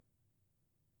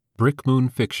Brick Moon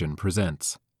Fiction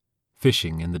presents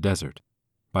Fishing in the Desert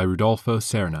by Rudolfo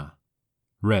Serna.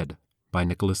 Read by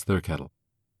Nicholas Thurkettle.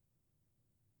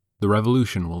 The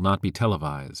revolution will not be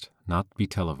televised, not be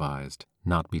televised,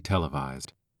 not be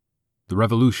televised. The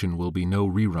revolution will be no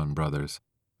rerun, brothers.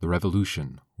 The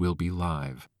revolution will be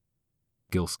live.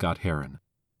 Gil Scott-Heron.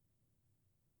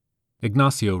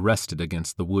 Ignacio rested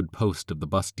against the wood post of the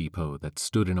bus depot that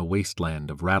stood in a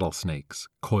wasteland of rattlesnakes,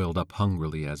 coiled up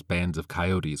hungrily as bands of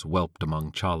coyotes whelped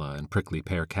among chala and prickly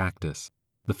pear cactus.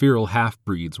 The feral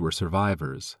half-breeds were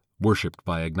survivors, worshipped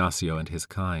by Ignacio and his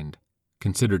kind,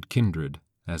 considered kindred,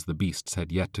 as the beasts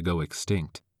had yet to go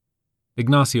extinct.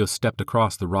 Ignacio stepped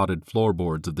across the rotted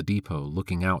floorboards of the depot,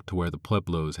 looking out to where the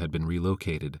pueblos had been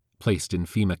relocated, placed in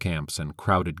FEMA camps and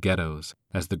crowded ghettos,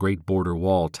 as the great border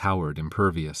wall towered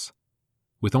impervious.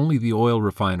 With only the oil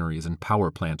refineries and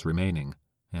power plants remaining,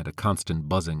 and a constant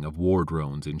buzzing of war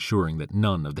drones ensuring that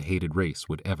none of the hated race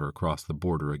would ever cross the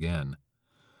border again.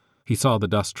 He saw the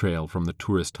dust trail from the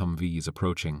tourist Humvees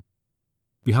approaching.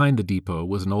 Behind the depot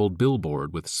was an old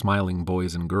billboard with smiling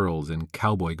boys and girls in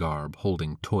cowboy garb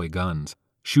holding toy guns,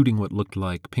 shooting what looked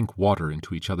like pink water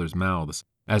into each other's mouths,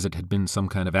 as it had been some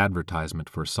kind of advertisement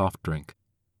for a soft drink.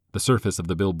 The surface of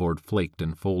the billboard flaked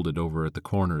and folded over at the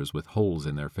corners with holes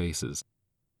in their faces.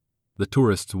 The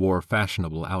tourists wore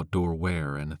fashionable outdoor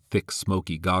wear and thick,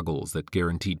 smoky goggles that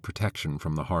guaranteed protection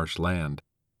from the harsh land.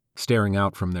 Staring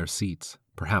out from their seats,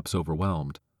 perhaps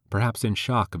overwhelmed, perhaps in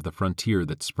shock of the frontier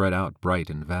that spread out bright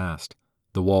and vast,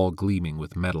 the wall gleaming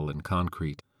with metal and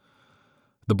concrete.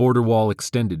 The border wall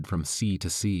extended from sea to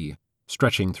sea,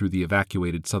 stretching through the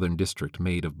evacuated southern district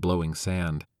made of blowing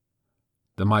sand.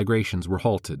 The migrations were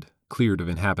halted, cleared of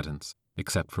inhabitants,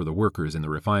 except for the workers in the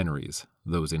refineries,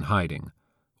 those in hiding,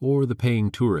 or the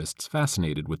paying tourists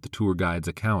fascinated with the tour guide's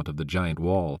account of the giant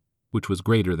wall, which was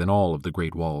greater than all of the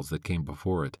great walls that came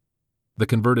before it. The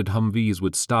converted Humvees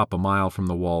would stop a mile from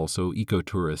the wall so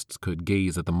eco-tourists could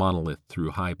gaze at the monolith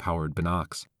through high-powered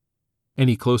binocs.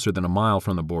 Any closer than a mile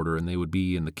from the border and they would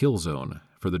be in the kill zone,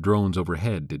 for the drones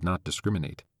overhead did not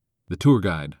discriminate. The tour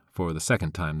guide, for the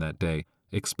second time that day,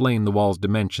 explained the wall's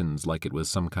dimensions like it was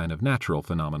some kind of natural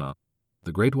phenomena.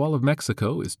 The Great Wall of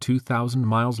Mexico is 2,000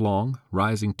 miles long,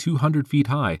 rising 200 feet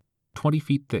high, 20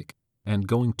 feet thick, and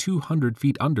going 200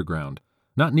 feet underground,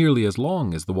 not nearly as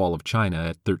long as the Wall of China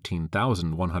at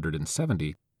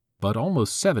 13,170, but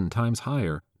almost 7 times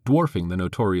higher, dwarfing the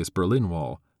notorious Berlin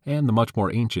Wall and the much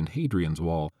more ancient Hadrian's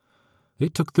Wall.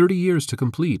 It took 30 years to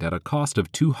complete at a cost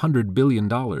of $200 billion,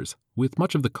 with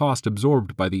much of the cost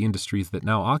absorbed by the industries that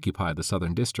now occupy the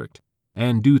southern district.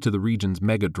 And due to the region's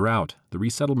mega drought, the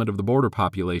resettlement of the border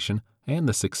population, and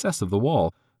the success of the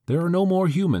wall, there are no more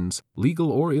humans,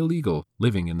 legal or illegal,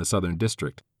 living in the southern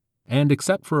district. And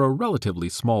except for a relatively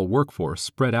small workforce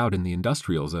spread out in the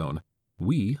industrial zone,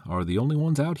 we are the only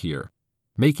ones out here,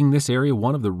 making this area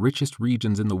one of the richest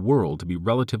regions in the world to be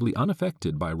relatively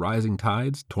unaffected by rising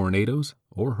tides, tornadoes,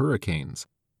 or hurricanes.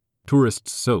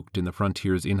 Tourists soaked in the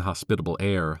frontier's inhospitable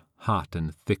air, hot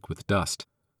and thick with dust,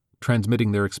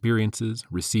 transmitting their experiences,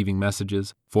 receiving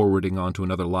messages, forwarding onto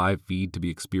another live feed to be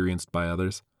experienced by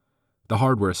others. The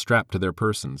hardware strapped to their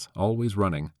persons, always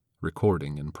running,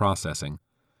 recording and processing.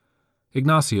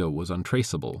 Ignacio was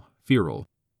untraceable, feral.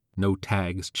 No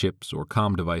tags, chips, or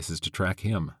comm devices to track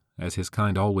him, as his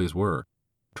kind always were,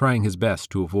 trying his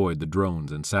best to avoid the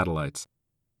drones and satellites.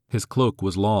 His cloak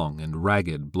was long and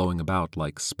ragged, blowing about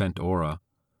like spent aura.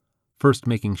 First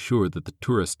making sure that the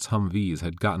tourists' Humvees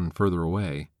had gotten further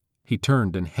away, he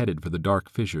turned and headed for the dark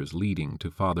fissures leading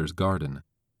to Father's garden.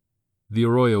 The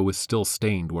arroyo was still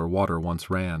stained where water once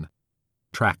ran.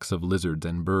 Tracks of lizards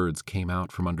and birds came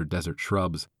out from under desert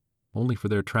shrubs, only for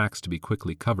their tracks to be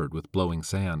quickly covered with blowing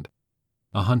sand.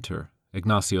 A hunter,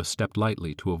 Ignacio stepped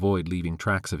lightly to avoid leaving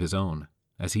tracks of his own,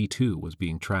 as he too was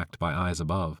being tracked by eyes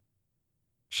above.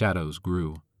 Shadows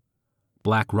grew.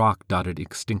 Black rock dotted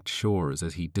extinct shores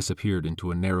as he disappeared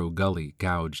into a narrow gully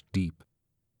gouged deep.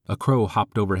 A crow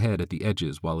hopped overhead at the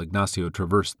edges while Ignacio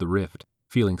traversed the rift,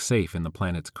 feeling safe in the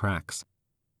planet's cracks.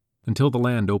 Until the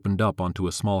land opened up onto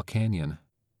a small canyon,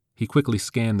 he quickly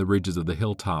scanned the ridges of the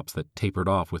hilltops that tapered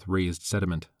off with raised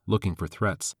sediment, looking for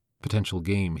threats, potential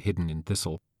game hidden in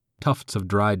thistle. Tufts of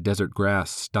dried desert grass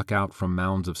stuck out from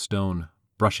mounds of stone,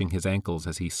 brushing his ankles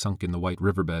as he sunk in the white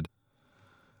riverbed.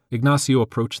 Ignacio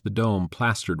approached the dome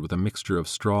plastered with a mixture of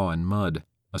straw and mud,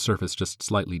 a surface just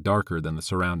slightly darker than the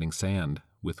surrounding sand,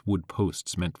 with wood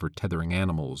posts meant for tethering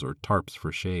animals or tarps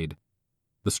for shade.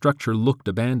 The structure looked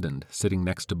abandoned, sitting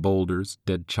next to boulders,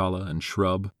 dead chala and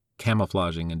shrub,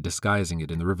 camouflaging and disguising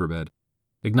it in the riverbed.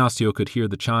 Ignacio could hear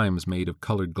the chimes made of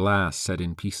colored glass set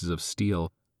in pieces of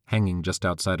steel, hanging just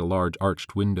outside a large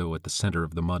arched window at the center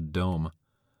of the mud dome.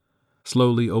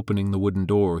 Slowly opening the wooden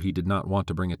door, he did not want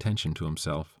to bring attention to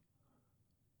himself.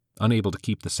 Unable to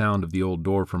keep the sound of the old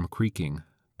door from creaking,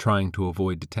 trying to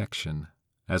avoid detection,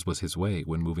 as was his way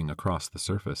when moving across the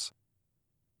surface.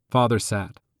 Father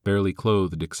sat, barely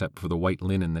clothed except for the white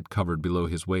linen that covered below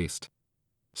his waist,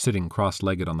 sitting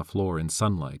cross-legged on the floor in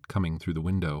sunlight coming through the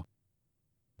window.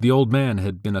 The old man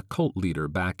had been a cult leader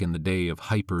back in the day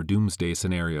of hyper-doomsday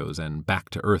scenarios and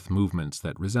back-to-earth movements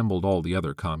that resembled all the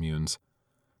other communes.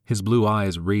 His blue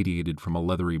eyes radiated from a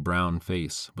leathery brown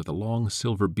face with a long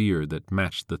silver beard that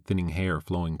matched the thinning hair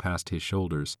flowing past his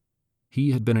shoulders. He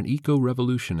had been an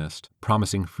eco-revolutionist,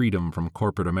 promising freedom from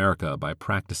corporate America by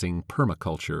practicing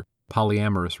permaculture,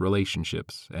 polyamorous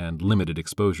relationships, and limited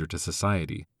exposure to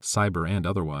society, cyber and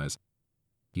otherwise.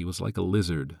 He was like a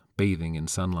lizard, bathing in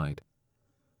sunlight.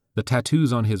 The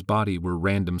tattoos on his body were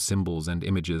random symbols and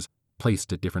images,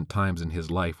 placed at different times in his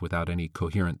life without any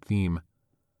coherent theme.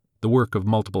 The work of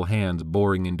multiple hands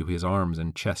boring into his arms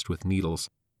and chest with needles,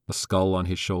 a skull on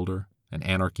his shoulder, an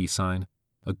anarchy sign,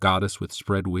 a goddess with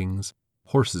spread wings,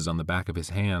 horses on the back of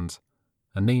his hands,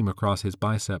 a name across his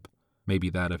bicep, maybe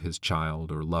that of his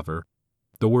child or lover,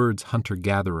 the words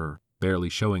hunter-gatherer barely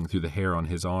showing through the hair on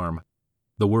his arm,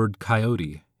 the word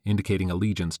coyote indicating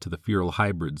allegiance to the feral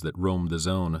hybrids that roamed the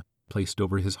zone, placed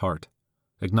over his heart,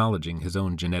 acknowledging his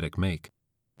own genetic make,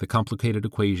 the complicated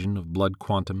equation of blood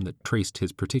quantum that traced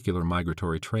his particular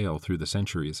migratory trail through the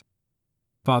centuries.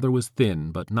 Father was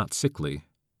thin but not sickly,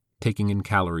 taking in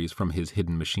calories from his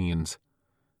hidden machines.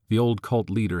 The old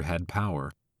cult leader had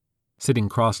power, sitting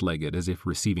cross-legged as if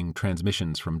receiving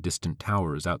transmissions from distant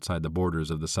towers outside the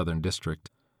borders of the Southern District,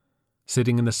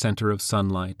 sitting in the center of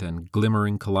sunlight and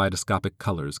glimmering kaleidoscopic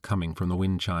colors coming from the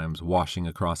wind chimes washing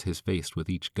across his face with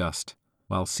each gust,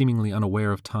 while seemingly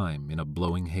unaware of time in a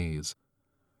blowing haze.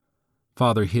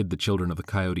 Father hid the children of the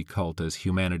coyote cult as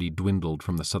humanity dwindled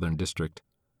from the Southern District.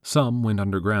 Some went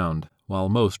underground, while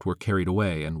most were carried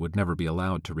away and would never be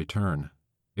allowed to return.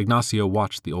 Ignacio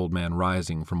watched the old man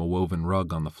rising from a woven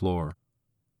rug on the floor.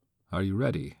 "Are you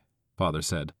ready?" Father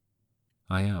said.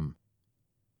 "I am."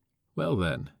 "Well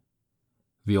then."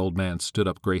 The old man stood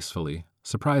up gracefully,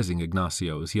 surprising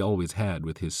Ignacio as he always had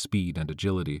with his speed and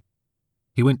agility.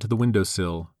 He went to the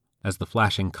windowsill, as the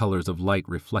flashing colors of light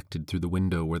reflected through the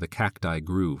window where the cacti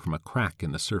grew from a crack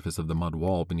in the surface of the mud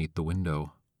wall beneath the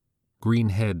window. Green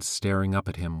heads staring up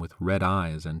at him with red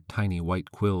eyes and tiny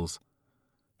white quills.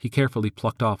 He carefully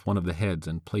plucked off one of the heads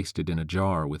and placed it in a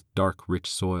jar with dark, rich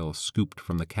soil scooped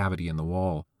from the cavity in the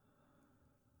wall.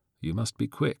 "You must be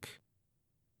quick."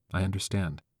 "I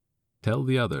understand. Tell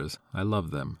the others I love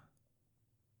them."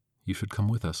 "You should come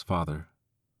with us, Father."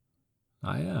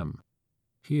 "I am.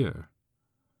 Here."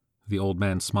 The old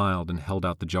man smiled and held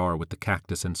out the jar with the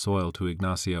cactus and soil to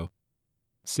Ignacio.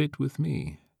 "Sit with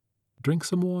me. Drink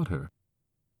some water.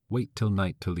 Wait till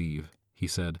night to leave," he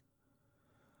said.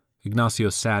 Ignacio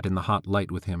sat in the hot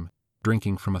light with him,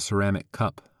 drinking from a ceramic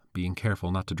cup, being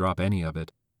careful not to drop any of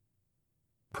it.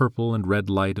 Purple and red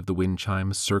light of the wind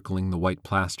chimes circling the white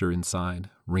plaster inside,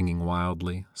 ringing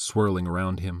wildly, swirling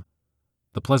around him.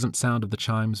 The pleasant sound of the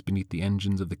chimes beneath the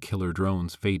engines of the killer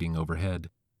drones fading overhead.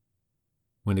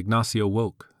 When Ignacio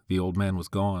woke, the old man was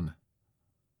gone.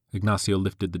 Ignacio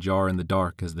lifted the jar in the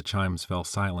dark as the chimes fell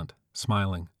silent,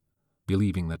 smiling,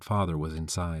 believing that Father was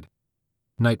inside.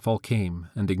 Nightfall came,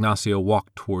 and Ignacio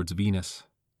walked towards Venus,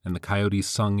 and the coyotes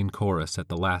sung in chorus at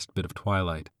the last bit of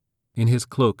twilight. In his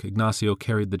cloak, Ignacio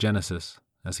carried the Genesis,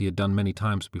 as he had done many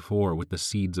times before with the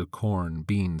seeds of corn,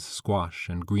 beans, squash,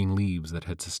 and green leaves that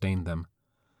had sustained them,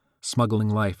 smuggling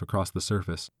life across the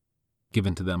surface,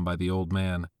 given to them by the old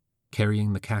man,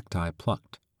 carrying the cacti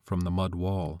plucked from the mud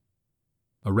wall.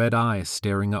 A red eye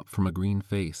staring up from a green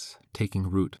face, taking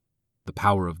root, the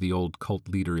power of the old cult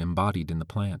leader embodied in the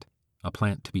plant, a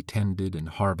plant to be tended and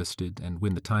harvested, and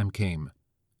when the time came,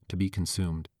 to be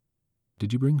consumed.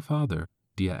 "Did you bring Father?"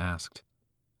 Dia asked.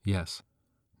 "Yes."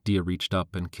 Dia reached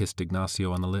up and kissed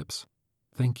Ignacio on the lips.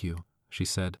 "Thank you," she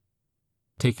said,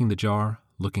 taking the jar,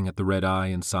 looking at the red eye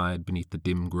inside beneath the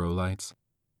dim grow lights.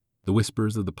 The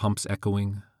whispers of the pumps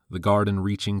echoing, the garden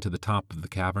reaching to the top of the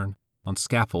cavern, on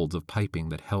scaffolds of piping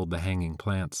that held the hanging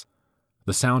plants.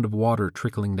 The sound of water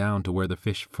trickling down to where the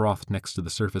fish frothed next to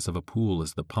the surface of a pool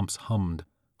as the pumps hummed,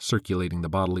 circulating the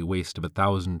bodily waste of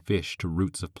 1,000 fish to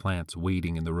roots of plants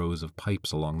wading in the rows of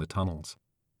pipes along the tunnels.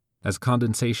 As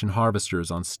condensation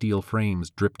harvesters on steel frames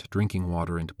dripped drinking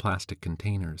water into plastic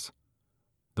containers.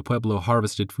 The Pueblo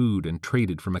harvested food and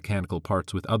traded for mechanical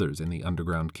parts with others in the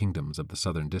underground kingdoms of the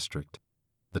Southern District.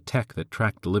 The tech that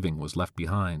tracked the living was left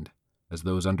behind, as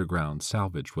those underground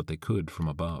salvaged what they could from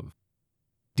above.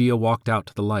 Dia walked out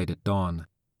to the light at dawn.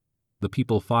 The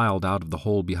people filed out of the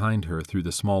hole behind her through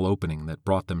the small opening that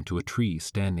brought them to a tree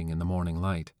standing in the morning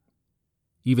light.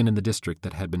 Even in the district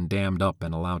that had been dammed up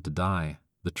and allowed to die,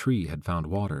 the tree had found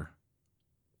water.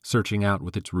 Searching out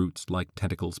with its roots like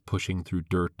tentacles pushing through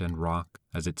dirt and rock,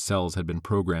 as its cells had been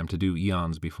programmed to do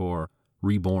eons before,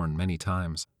 reborn many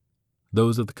times.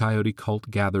 Those of the coyote cult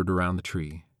gathered around the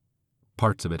tree.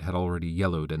 Parts of it had already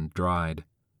yellowed and dried,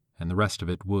 and the rest of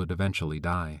it would eventually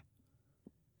die.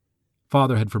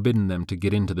 Father had forbidden them to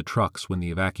get into the trucks when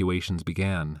the evacuations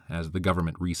began, as the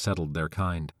government resettled their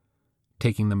kind.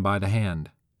 Taking them by the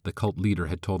hand, the cult leader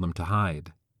had told them to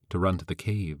hide, to run to the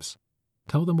caves.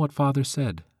 "Tell them what Father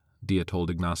said," Dia told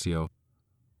Ignacio.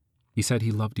 "He said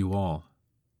he loved you all."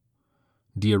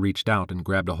 Dia reached out and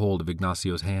grabbed a hold of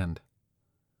Ignacio's hand.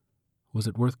 "Was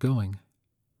it worth going?"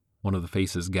 One of the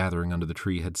faces gathering under the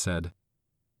tree had said.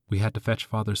 "We had to fetch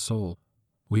Father's soul.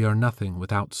 We are nothing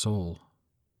without soul."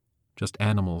 "Just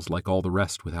animals like all the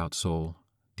rest without soul,"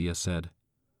 Dia said.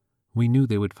 "We knew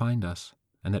they would find us,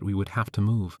 and that we would have to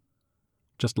move.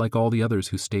 Just like all the others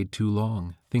who stayed too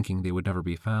long, thinking they would never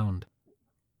be found.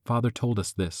 Father told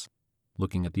us this,"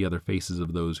 looking at the other faces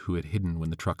of those who had hidden when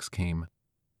the trucks came.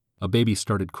 A baby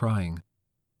started crying.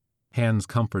 Hands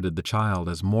comforted the child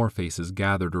as more faces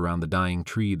gathered around the dying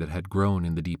tree that had grown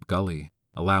in the deep gully,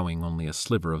 allowing only a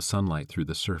sliver of sunlight through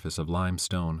the surface of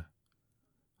limestone.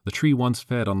 The tree once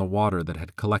fed on the water that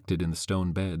had collected in the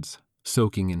stone beds,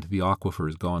 soaking into the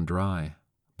aquifers gone dry,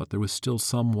 but there was still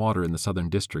some water in the southern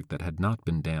district that had not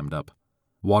been dammed up,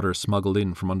 water smuggled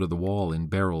in from under the wall in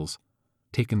barrels,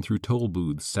 taken through toll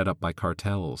booths set up by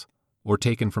cartels, or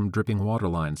taken from dripping water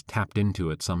lines tapped into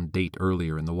at some date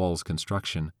earlier in the wall's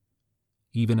construction.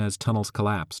 Even as tunnels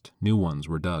collapsed, new ones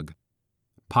were dug.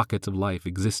 Pockets of life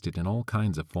existed in all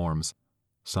kinds of forms,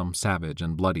 some savage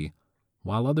and bloody,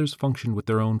 while others functioned with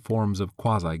their own forms of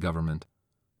quasi-government.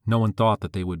 No one thought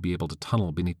that they would be able to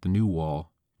tunnel beneath the new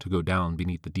wall, to go down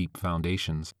beneath the deep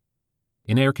foundations.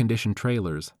 In air-conditioned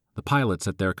trailers, the pilots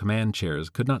at their command chairs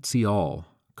could not see all,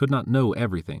 could not know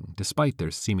everything, despite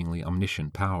their seemingly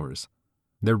omniscient powers.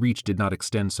 Their reach did not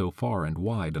extend so far and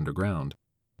wide underground.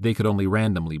 They could only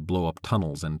randomly blow up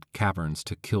tunnels and caverns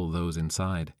to kill those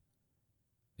inside.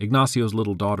 Ignacio's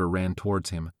little daughter ran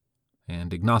towards him,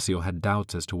 and Ignacio had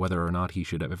doubts as to whether or not he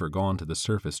should have ever gone to the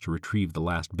surface to retrieve the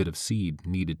last bit of seed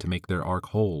needed to make their ark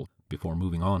whole before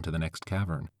moving on to the next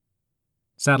cavern.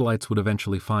 Satellites would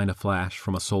eventually find a flash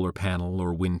from a solar panel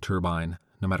or wind turbine,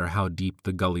 no matter how deep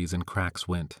the gullies and cracks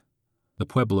went. The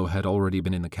Pueblo had already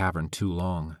been in the cavern too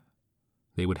long.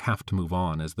 They would have to move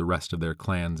on as the rest of their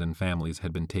clans and families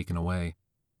had been taken away,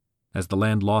 as the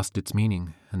land lost its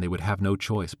meaning, and they would have no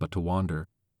choice but to wander.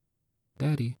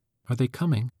 "Daddy, are they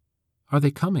coming? Are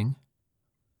they coming?"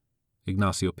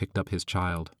 Ignacio picked up his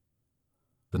child.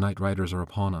 "The night riders are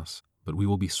upon us, but we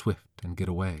will be swift and get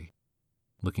away."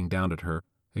 Looking down at her,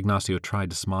 Ignacio tried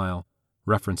to smile,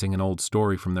 referencing an old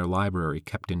story from their library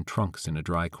kept in trunks in a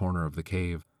dry corner of the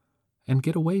cave. "And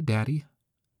get away, Daddy.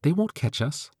 They won't catch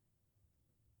us."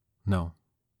 No,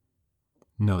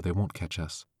 they won't catch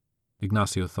us,"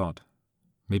 Ignacio thought.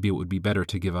 Maybe it would be better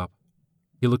to give up.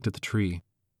 He looked at the tree.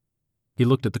 He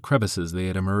looked at the crevices they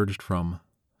had emerged from,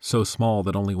 so small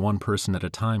that only one person at a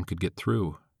time could get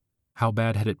through. How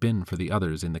bad had it been for the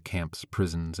others in the camps,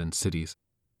 prisons, and cities?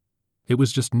 It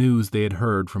was just news they had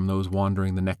heard from those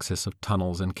wandering the nexus of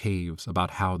tunnels and caves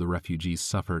about how the refugees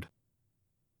suffered.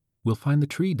 "We'll find the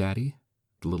tree, Daddy?"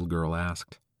 the little girl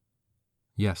asked.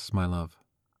 "Yes, my love.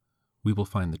 We will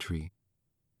find the tree."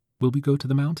 "Will we go to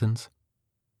the mountains?"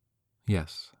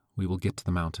 "Yes, we will get to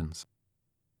the mountains."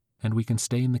 "And we can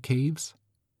stay in the caves?"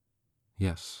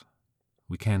 "Yes,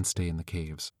 we can stay in the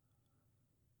caves."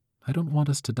 "I don't want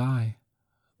us to die,"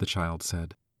 the child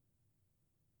said.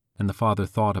 And the father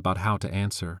thought about how to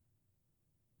answer.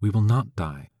 "We will not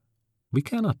die. We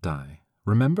cannot die,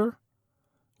 remember?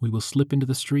 We will slip into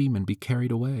the stream and be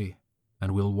carried away,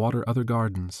 and we'll water other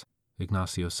gardens,"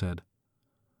 Ignacio said.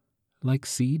 "Like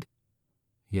seed?"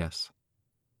 "Yes."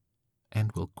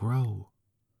 "And we'll grow."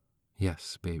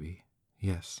 "Yes, baby,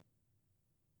 yes."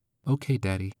 "Okay,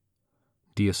 Daddy."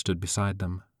 Dia stood beside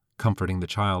them, comforting the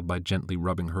child by gently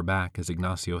rubbing her back as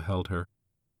Ignacio held her.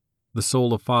 The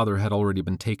soul of Father had already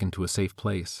been taken to a safe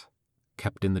place.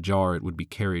 Kept in the jar, it would be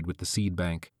carried with the seed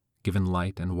bank, given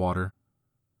light and water,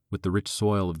 with the rich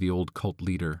soil of the old cult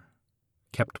leader,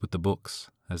 kept with the books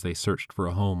as they searched for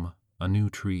a home, a new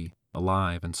tree,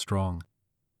 alive and strong.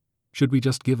 "Should we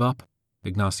just give up?"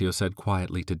 Ignacio said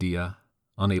quietly to Dia,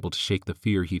 unable to shake the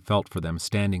fear he felt for them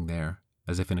standing there,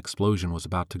 as if an explosion was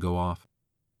about to go off.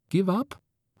 Give up?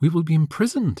 We will be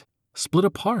imprisoned, split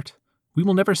apart. We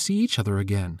will never see each other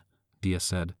again, Dia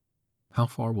said. How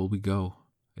far will we go?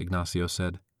 Ignacio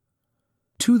said.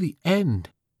 To the end,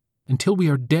 until we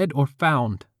are dead or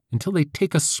found, until they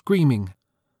take us screaming.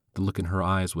 The look in her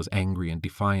eyes was angry and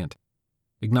defiant.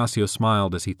 Ignacio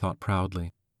smiled as he thought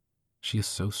proudly. She is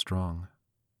so strong,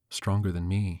 stronger than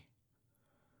me.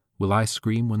 Will I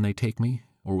scream when they take me,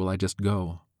 or will I just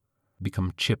go?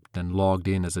 Become chipped and logged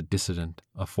in as a dissident,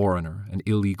 a foreigner, an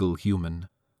illegal human?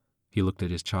 He looked at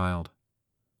his child.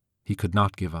 He could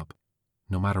not give up,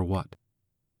 no matter what.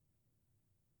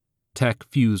 Tech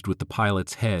fused with the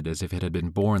pilot's head as if it had been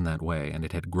born that way and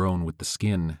it had grown with the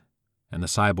skin, and the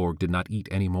cyborg did not eat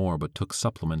any more but took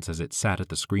supplements as it sat at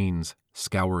the screens,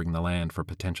 scouring the land for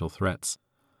potential threats,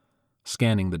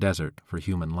 scanning the desert for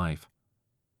human life.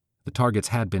 The targets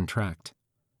had been tracked.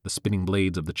 The spinning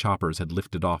blades of the choppers had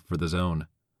lifted off for the zone.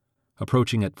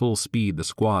 Approaching at full speed, the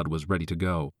squad was ready to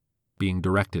go, being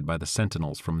directed by the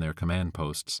sentinels from their command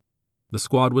posts. The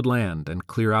squad would land and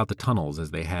clear out the tunnels as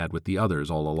they had with the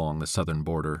others all along the southern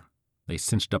border. They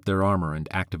cinched up their armor and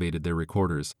activated their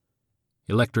recorders.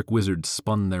 Electric wizards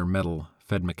spun their metal,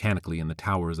 fed mechanically in the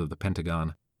towers of the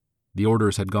Pentagon. The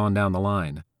orders had gone down the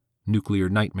line. Nuclear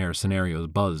nightmare scenarios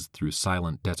buzzed through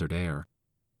silent desert air.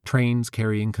 Trains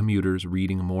carrying commuters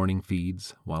reading morning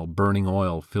feeds, while burning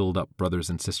oil filled up brothers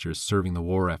and sisters serving the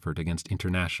war effort against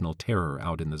international terror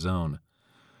out in the zone.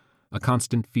 A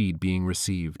constant feed being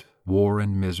received, war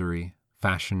and misery,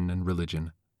 fashion and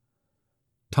religion.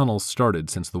 Tunnels started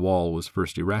since the wall was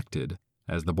first erected,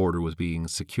 as the border was being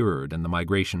secured and the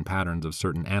migration patterns of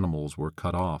certain animals were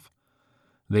cut off.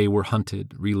 They were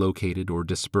hunted, relocated, or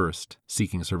dispersed,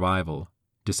 seeking survival,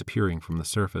 disappearing from the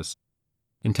surface.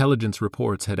 Intelligence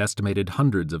reports had estimated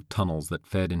hundreds of tunnels that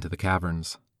fed into the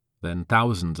caverns. Then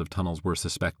thousands of tunnels were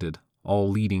suspected, all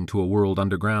leading to a world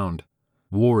underground.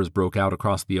 Wars broke out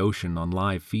across the ocean on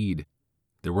live feed.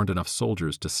 There weren't enough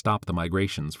soldiers to stop the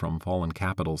migrations from fallen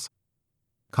capitals.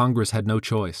 Congress had no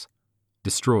choice.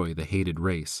 Destroy the hated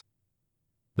race.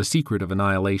 The secret of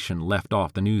annihilation left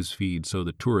off the news feed so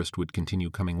the tourist would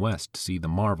continue coming west to see the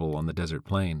marvel on the desert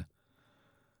plain.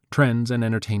 Trends and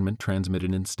entertainment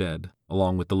transmitted instead,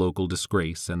 along with the local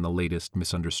disgrace and the latest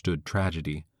misunderstood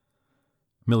tragedy.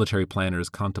 Military planners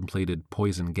contemplated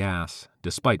poison gas,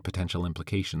 despite potential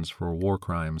implications for war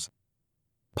crimes.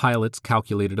 Pilots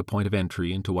calculated a point of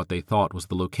entry into what they thought was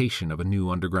the location of a new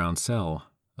underground cell,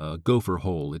 a gopher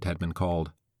hole it had been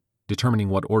called, determining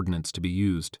what ordnance to be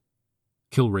used,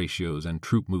 kill ratios and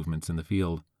troop movements in the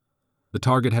field. The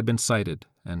target had been sighted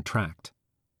and tracked,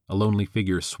 a lonely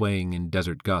figure swaying in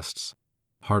desert gusts,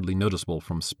 hardly noticeable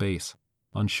from space,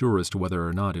 unsure as to whether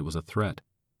or not it was a threat,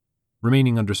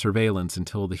 remaining under surveillance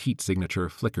until the heat signature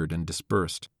flickered and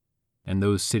dispersed, and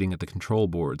those sitting at the control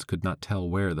boards could not tell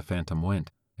where the phantom went,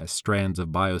 as strands of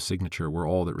biosignature were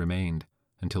all that remained,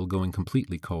 until going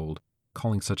completely cold,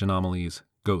 calling such anomalies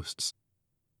ghosts.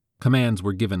 Commands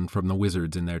were given from the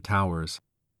wizards in their towers.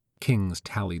 Kings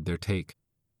tallied their take.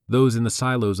 Those in the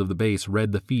silos of the base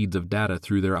read the feeds of data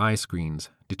through their eye screens,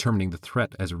 determining the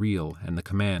threat as real, and the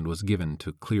command was given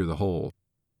to clear the hole.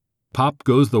 "Pop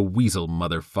goes the weasel,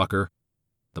 motherfucker!"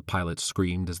 the pilots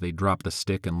screamed as they dropped the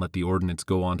stick and let the ordnance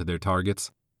go on to their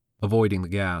targets, avoiding the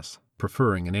gas,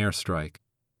 preferring an airstrike.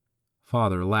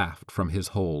 Father laughed from his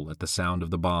hole at the sound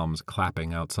of the bombs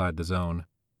clapping outside the zone.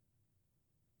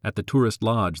 At the tourist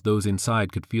lodge, those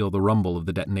inside could feel the rumble of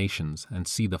the detonations and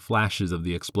see the flashes of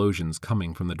the explosions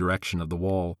coming from the direction of the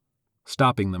wall,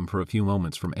 stopping them for a few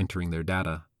moments from entering their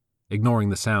data. Ignoring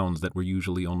the sounds that were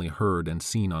usually only heard and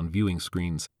seen on viewing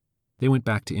screens, they went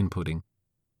back to inputting,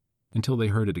 until they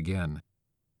heard it again.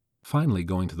 Finally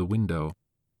going to the window,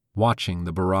 watching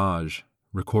the barrage,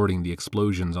 recording the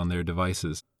explosions on their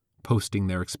devices, posting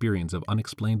their experience of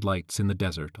unexplained lights in the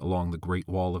desert along the Great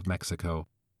Wall of Mexico.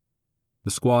 The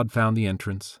squad found the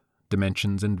entrance,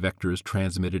 dimensions and vectors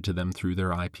transmitted to them through their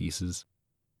eyepieces.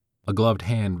 A gloved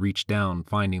hand reached down,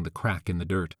 finding the crack in the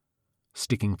dirt,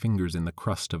 sticking fingers in the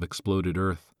crust of exploded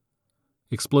earth.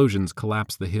 Explosions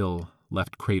collapsed the hill,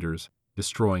 left craters,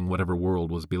 destroying whatever world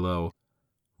was below.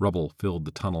 Rubble filled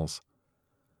the tunnels.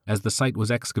 As the site was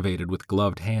excavated with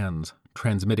gloved hands,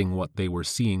 transmitting what they were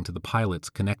seeing to the pilots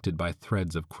connected by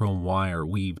threads of chrome wire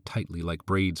weaved tightly like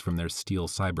braids from their steel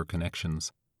cyber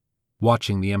connections.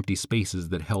 Watching the empty spaces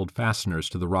that held fasteners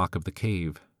to the rock of the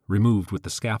cave, removed with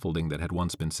the scaffolding that had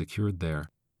once been secured there.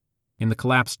 In the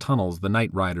collapsed tunnels, the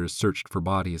night riders searched for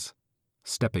bodies,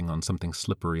 stepping on something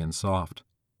slippery and soft,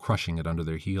 crushing it under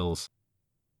their heels.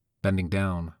 Bending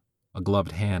down, a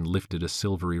gloved hand lifted a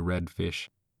silvery red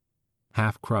fish.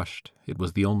 Half crushed, it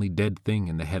was the only dead thing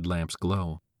in the headlamp's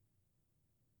glow,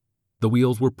 The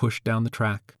wheels were pushed down the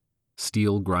track,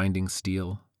 steel grinding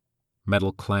steel,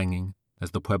 metal clanging as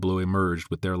the Pueblo emerged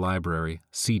with their library,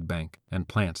 seed bank, and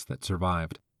plants that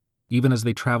survived. Even as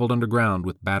they traveled underground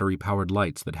with battery-powered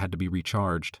lights that had to be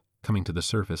recharged, coming to the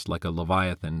surface like a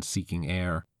leviathan seeking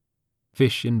air.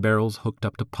 Fish in barrels hooked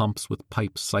up to pumps with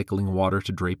pipes cycling water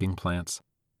to draping plants.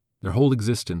 Their whole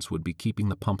existence would be keeping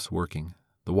the pumps working,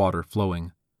 the water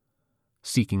flowing,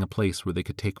 seeking a place where they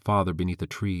could take Father beneath a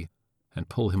tree and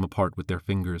pull him apart with their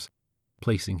fingers,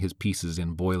 placing his pieces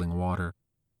in boiling water.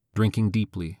 Drinking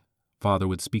deeply, Father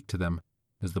would speak to them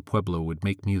as the Pueblo would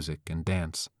make music and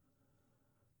dance.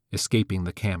 Escaping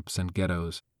the camps and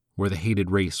ghettos, where the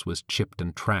hated race was chipped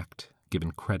and tracked,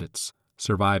 given credits,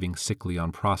 surviving sickly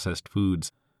on processed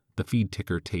foods, the feed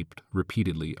ticker taped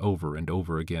repeatedly over and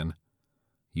over again.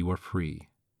 You are free.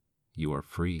 You are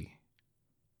free.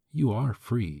 You are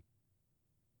free.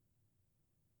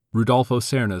 Rudolfo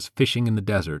Serna's Fishing in the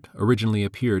Desert originally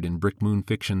appeared in Brick Moon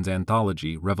Fiction's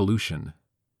anthology Revolution.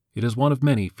 It is one of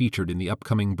many featured in the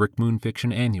upcoming Brick Moon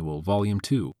Fiction Annual Volume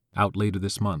 2, out later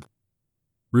this month.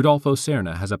 Rudolfo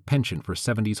Serna has a penchant for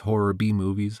 70s horror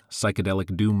B-movies,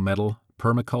 psychedelic doom metal,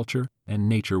 permaculture, and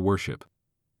nature worship.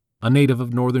 A native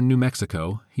of northern New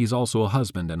Mexico, he's also a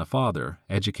husband and a father,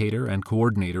 educator and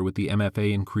coordinator with the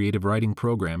MFA in Creative Writing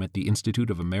program at the Institute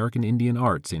of American Indian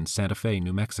Arts in Santa Fe,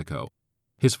 New Mexico.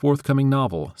 His forthcoming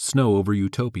novel, Snow Over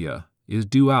Utopia, is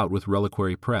due out with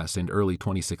Reliquary Press in early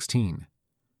 2016.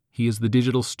 He is the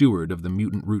digital steward of the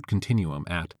Mutant Root Continuum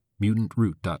at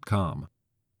mutantroot.com.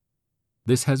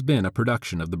 This has been a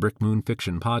production of the Brick Moon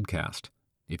Fiction Podcast.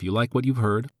 If you like what you've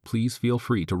heard, please feel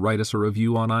free to write us a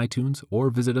review on iTunes or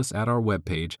visit us at our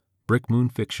webpage,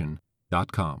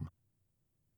 brickmoonfiction.com.